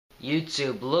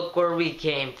YouTube, look where we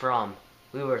came from.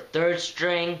 We were third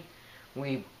string,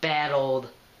 we battled,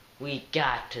 we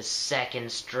got to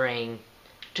second string,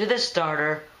 to the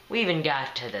starter, we even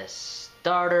got to the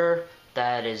starter,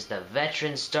 that is the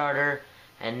veteran starter,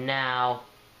 and now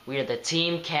we are the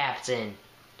team captain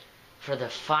for the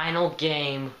final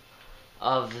game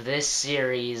of this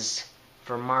series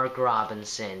for Mark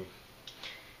Robinson.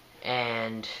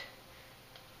 And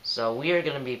so we are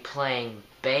going to be playing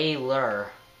Baylor.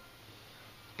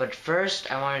 But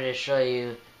first, I wanted to show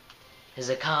you his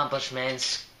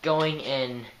accomplishments going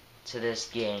into this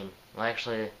game. Well,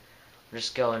 actually, we'll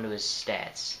just go into his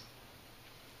stats.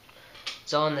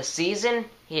 So in the season,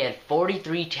 he had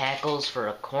 43 tackles for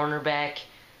a cornerback,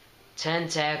 10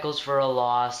 tackles for a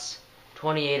loss,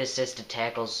 28 assisted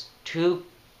tackles, 2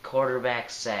 quarterback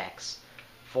sacks,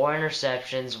 4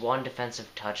 interceptions, 1 defensive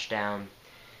touchdown,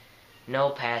 no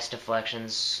pass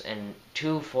deflections, and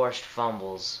 2 forced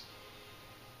fumbles.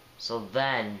 So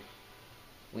then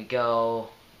we go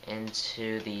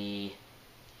into the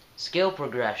skill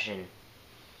progression.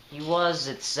 He was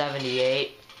at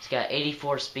 78. He's got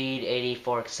 84 speed,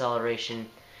 84 acceleration,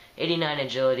 89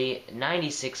 agility,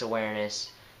 96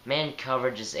 awareness. Man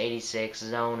coverage is 86,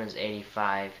 zone is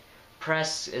 85,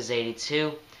 press is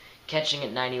 82, catching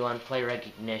at 91, play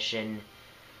recognition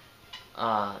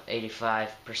 85,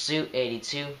 pursuit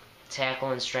 82, tackle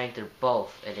and strength are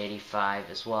both at 85,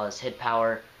 as well as hit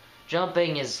power.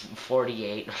 Jumping is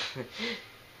 48,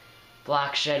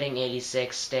 block shedding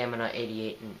 86, stamina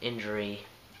 88, and injury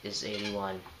is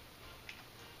 81.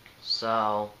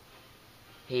 So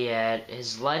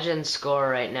his legend score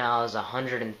right now is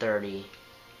 130.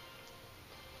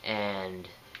 And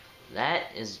that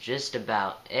is just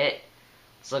about it.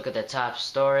 Let's look at the top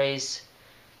stories.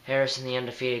 Harrison, the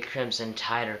undefeated Crimson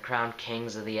Tide are crowned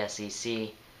kings of the SEC.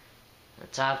 The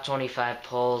top 25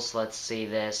 polls, let's see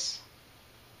this.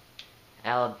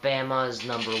 Alabama is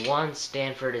number 1.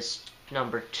 Stanford is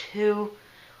number 2.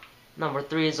 Number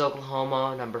 3 is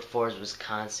Oklahoma. Number 4 is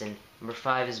Wisconsin. Number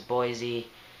 5 is Boise.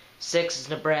 6 is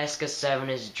Nebraska. 7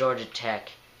 is Georgia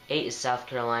Tech. 8 is South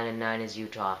Carolina. 9 is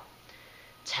Utah.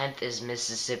 10th is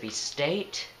Mississippi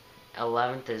State.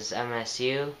 11th is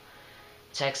MSU.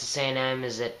 Texas A&M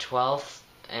is at 12th.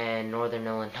 And Northern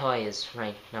Illinois is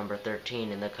ranked number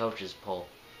 13 in the coaches poll.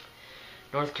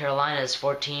 North Carolina is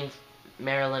 14th.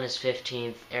 Maryland is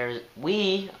 15th.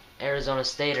 Arizona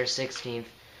State, are 16th.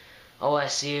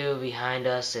 OSU behind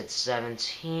us at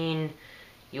 17.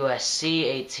 USC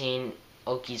 18.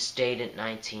 Okie State at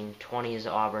 19. 20 is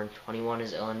Auburn. 21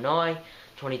 is Illinois.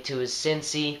 22 is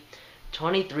Cincy.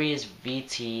 23 is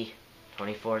VT.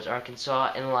 24 is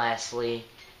Arkansas. And lastly,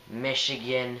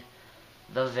 Michigan,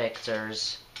 the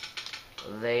victors.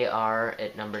 They are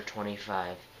at number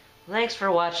 25. Thanks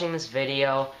for watching this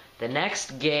video. The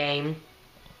next game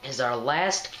is our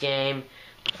last game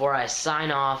before I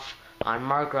sign off on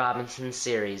Mark Robinson's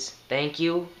series. Thank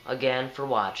you again for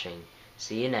watching.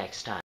 See you next time.